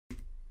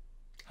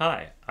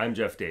Hi, I'm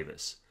Jeff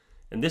Davis,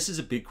 and this is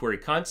a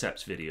BigQuery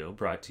Concepts video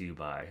brought to you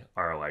by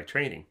ROI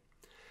Training.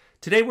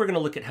 Today we're going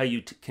to look at how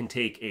you can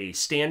take a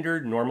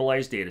standard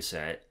normalized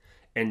dataset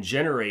and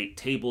generate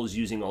tables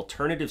using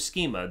alternative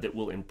schema that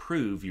will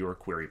improve your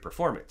query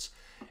performance.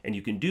 And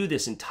you can do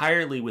this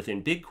entirely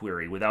within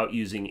BigQuery without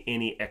using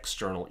any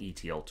external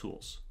ETL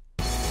tools.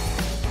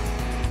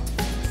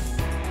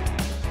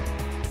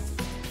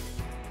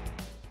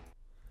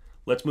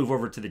 Let's move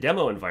over to the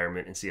demo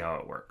environment and see how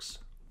it works.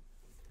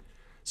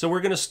 So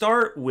we're going to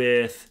start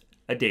with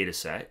a data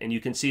set, and you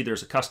can see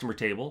there's a customer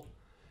table,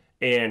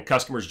 and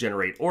customers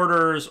generate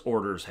orders,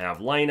 orders have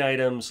line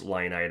items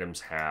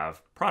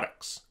have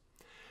products.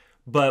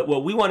 But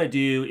what we want to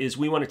do is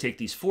we want to take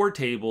these four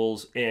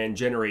tables and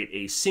generate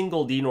a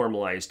single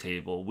denormalized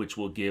table, which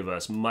will give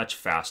us much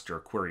faster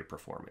query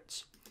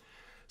performance.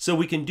 So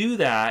we can do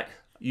that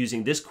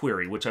using this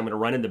query, which I'm going to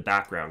run in the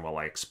background while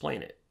I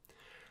explain it.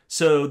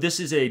 So this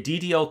is a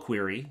DDL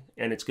query,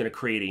 and it's going to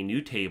create a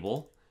new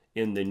table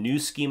in the new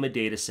schema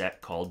data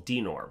set called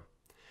dnorm.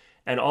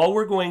 And all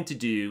we're going to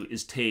do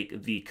is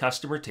take the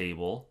customer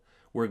table,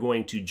 we're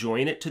going to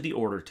join it to the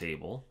order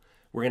table,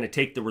 we're going to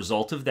take the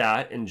result of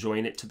that and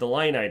join it to the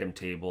line item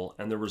table,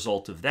 and the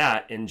result of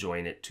that and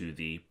join it to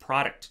the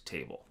product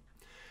table.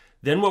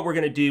 Then what we're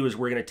going to do is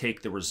we're going to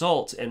take the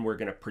results and we're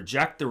going to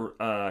project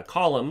the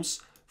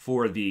columns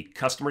for the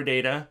customer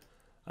data,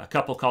 a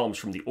couple columns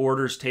from the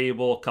orders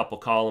table, a couple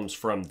columns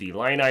from the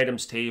line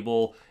items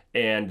table,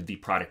 and the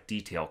product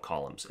detail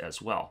columns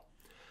as well.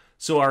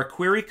 So our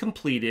query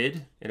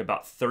completed in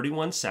about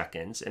 31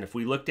 seconds, and if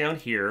we look down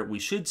here, we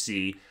should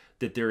see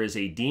that there is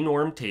a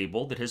dnorm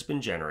table that has been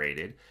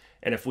generated.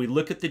 And if we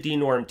look at the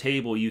dnorm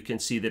table, you can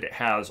see that it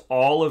has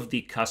all of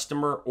the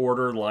customer,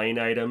 order, line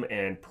item,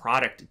 and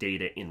product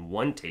data in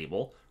one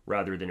table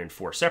rather than in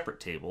four separate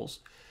tables.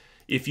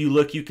 If you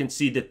look, you can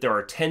see that there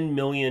are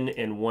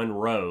 10,000,001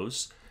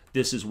 rows.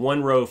 This is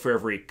one row for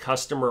every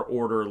customer,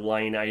 order,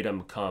 line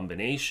item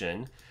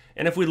combination.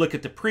 And if we look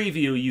at the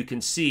preview, you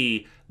can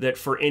see that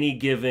for any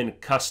given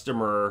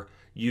customer,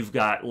 you've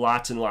got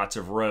lots and lots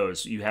of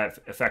rows. You have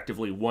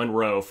effectively one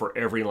row for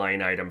every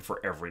line item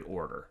for every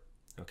order.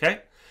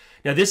 Okay?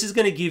 Now this is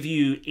going to give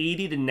you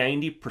 80 to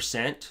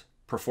 90%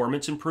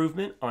 performance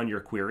improvement on your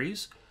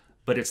queries,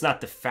 but it's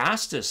not the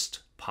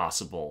fastest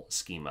possible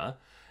schema.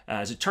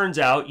 As it turns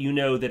out, you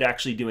know that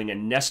actually doing a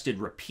nested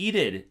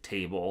repeated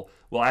table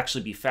will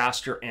actually be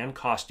faster and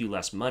cost you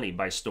less money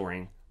by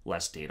storing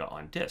less data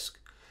on disk.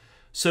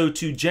 So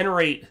to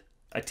generate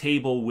a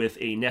table with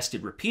a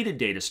nested repeated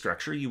data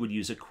structure, you would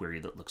use a query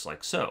that looks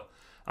like so.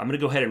 I'm going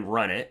to go ahead and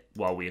run it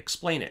while we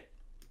explain it.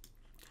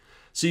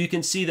 So you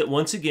can see that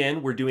once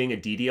again, we're doing a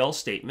DDL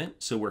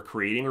statement. So we're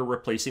creating or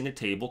replacing a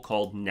table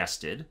called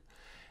nested.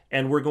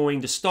 And we're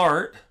going to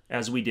start,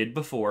 as we did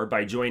before,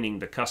 by joining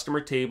the customer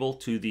table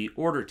to the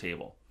order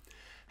table.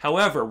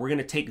 However, we're going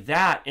to take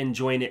that and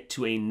join it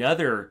to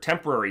another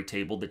temporary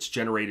table that's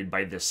generated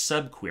by this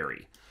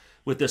subquery.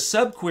 What the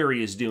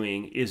subquery is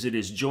doing is it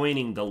is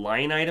joining the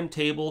line item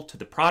table to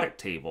the product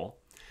table,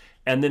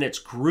 and then it's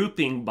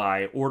grouping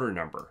by order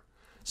number.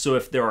 So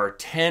if there are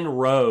 10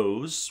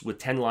 rows with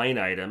 10 line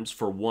items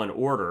for one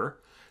order,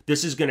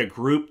 this is going to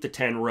group the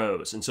 10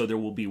 rows, and so there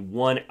will be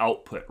one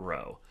output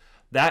row.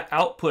 That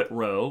output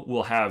row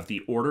will have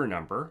the order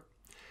number,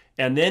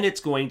 and then it's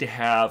going to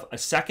have a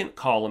second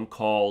column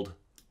called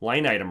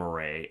line item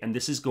array, and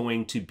this is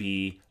going to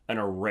be an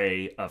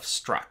array of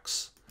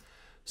structs.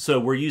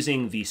 So we're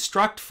using the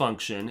struct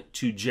function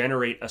to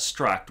generate a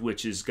struct,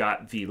 which has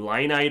got the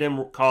line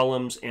item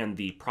columns and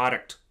the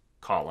product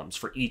columns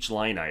for each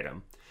line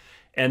item.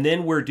 And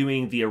then we're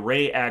doing the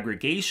array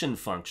aggregation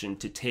function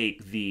to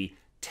take the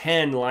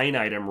 10 line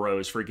item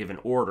rows for a given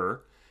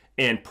order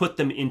and put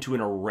them into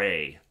an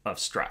array of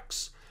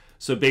structs.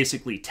 So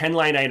basically 10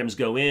 line items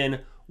go in,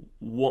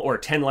 or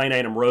 10 line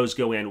item rows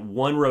go in,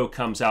 one row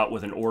comes out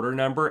with an order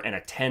number and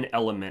a 10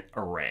 element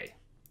array.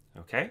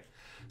 Okay?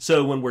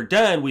 So when we're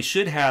done, we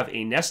should have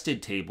a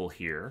nested table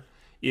here.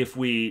 If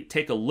we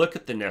take a look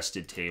at the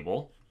nested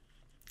table,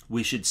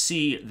 we should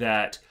see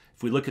that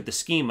if we look at the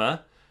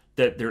schema,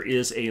 that there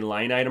is a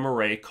line item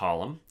array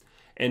column,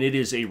 and it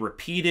is a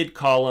repeated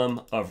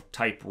column of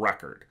type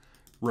record.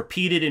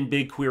 Repeated in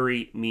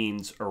BigQuery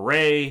means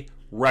array,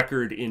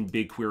 record in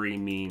BigQuery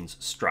means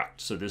struct.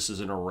 So this is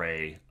an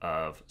array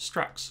of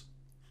structs.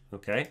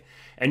 Okay?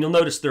 And you'll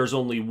notice there's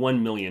only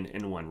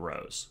 1,000,001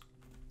 rows.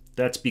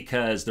 That's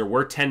because there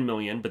were 10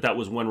 million, but that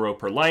was one row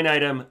per line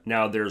item.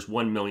 Now there's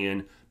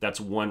 1,000,000,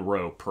 that's one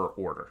row per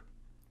order.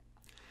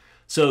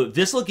 So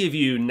this will give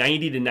you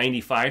 90 to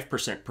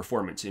 95%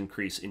 performance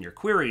increase in your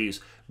queries,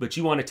 but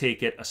you want to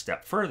take it a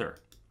step further.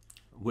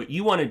 What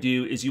you want to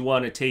do is you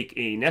want to take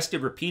a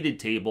nested repeated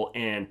table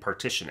and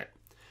partition it.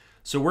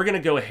 So we're going to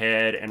go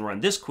ahead and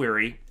run this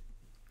query.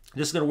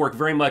 This is going to work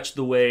very much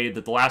the way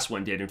that the last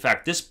one did. In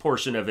fact, this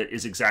portion of it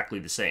is exactly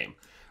the same.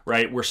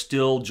 Right? We're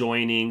still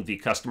joining the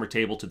customer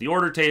table to the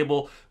order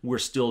table. We're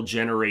still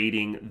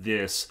generating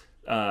this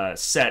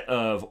set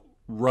of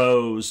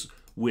rows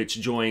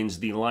which joins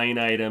the line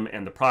item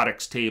and the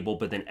products table,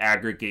 but then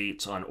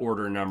aggregates on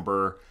order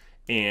number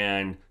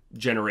and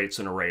generates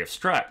an array of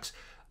structs.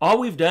 All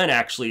we've done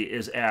actually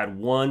is add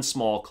one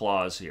small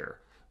clause here.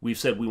 We've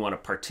said we want to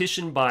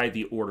partition by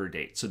the order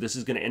date. So this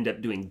is going to end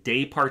up doing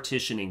day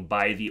partitioning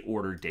by the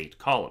order date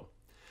column.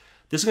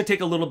 This is going to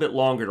take a little bit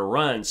longer to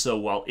run. So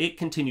while it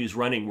continues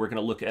running, we're going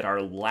to look at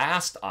our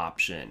last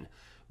option,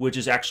 which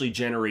is actually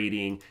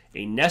generating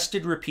a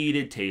nested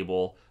repeated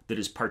table that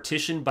is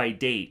partitioned by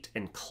date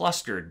and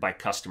clustered by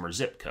customer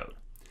zip code.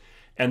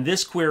 And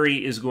this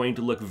query is going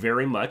to look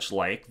very much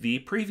like the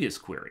previous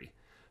query.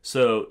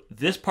 So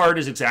this part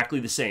is exactly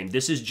the same.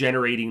 This is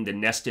generating the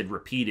nested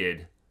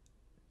repeated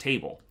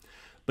table.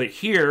 But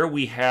here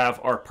we have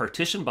our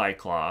partition by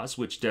clause,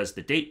 which does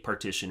the date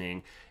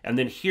partitioning. And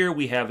then here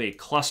we have a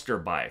cluster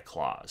by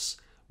clause,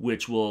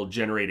 which will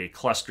generate a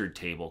clustered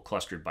table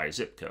clustered by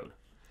zip code.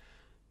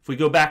 If we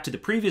go back to the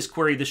previous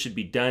query, this should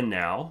be done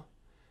now.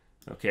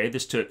 Okay,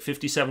 this took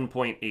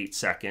 57.8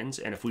 seconds.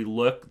 And if we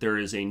look, there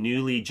is a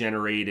newly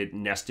generated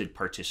nested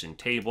partition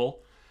table.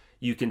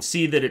 You can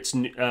see that it's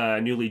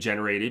newly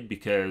generated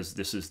because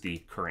this is the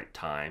current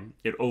time.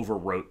 It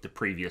overwrote the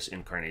previous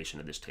incarnation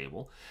of this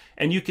table.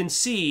 And you can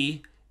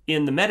see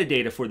in the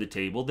metadata for the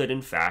table that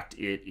in fact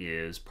it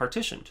is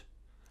partitioned.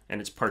 And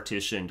it's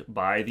partitioned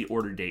by the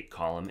order date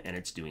column, and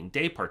it's doing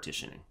day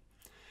partitioning.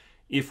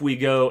 If we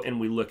go and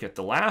we look at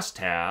the last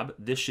tab,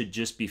 this should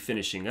just be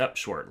finishing up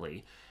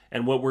shortly.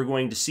 And what we're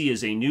going to see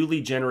is a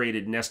newly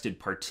generated nested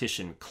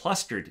partition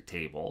clustered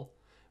table,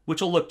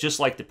 which will look just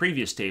like the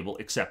previous table,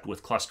 except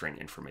with clustering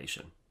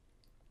information.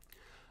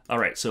 All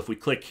right, so if we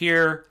click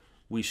here,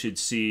 we should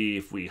see,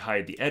 if we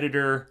hide the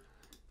editor,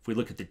 if we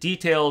look at the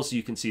details,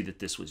 you can see that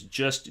this was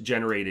just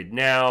generated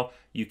now.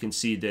 You can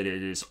see that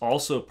it is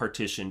also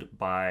partitioned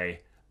by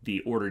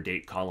the order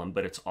date column,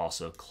 but it's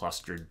also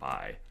clustered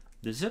by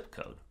the zip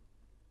code.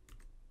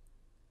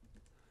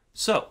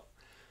 So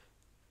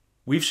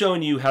we've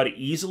shown you how to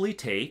easily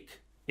take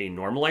a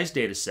normalized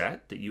data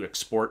set that you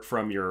export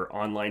from your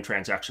online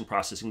transaction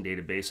processing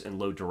database and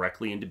load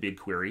directly into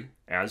BigQuery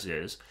as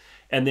is,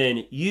 and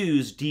then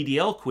use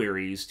DDL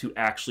queries to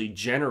actually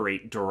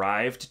generate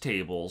derived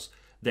tables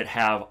that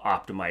have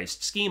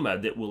optimized schema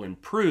that will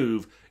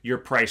improve your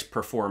price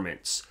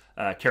performance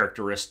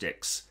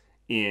characteristics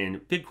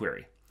in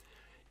BigQuery.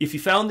 If you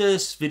found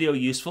this video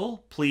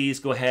useful, please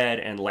go ahead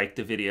and like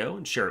the video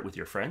and share it with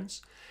your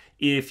friends.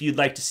 If you'd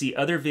like to see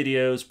other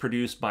videos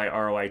produced by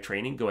ROI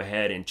Training, go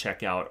ahead and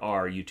check out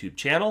our YouTube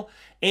channel.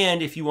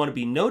 And if you want to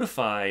be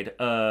notified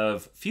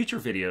of future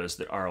videos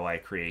that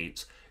ROI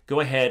creates, go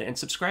ahead and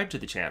subscribe to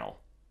the channel.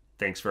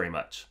 Thanks very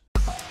much.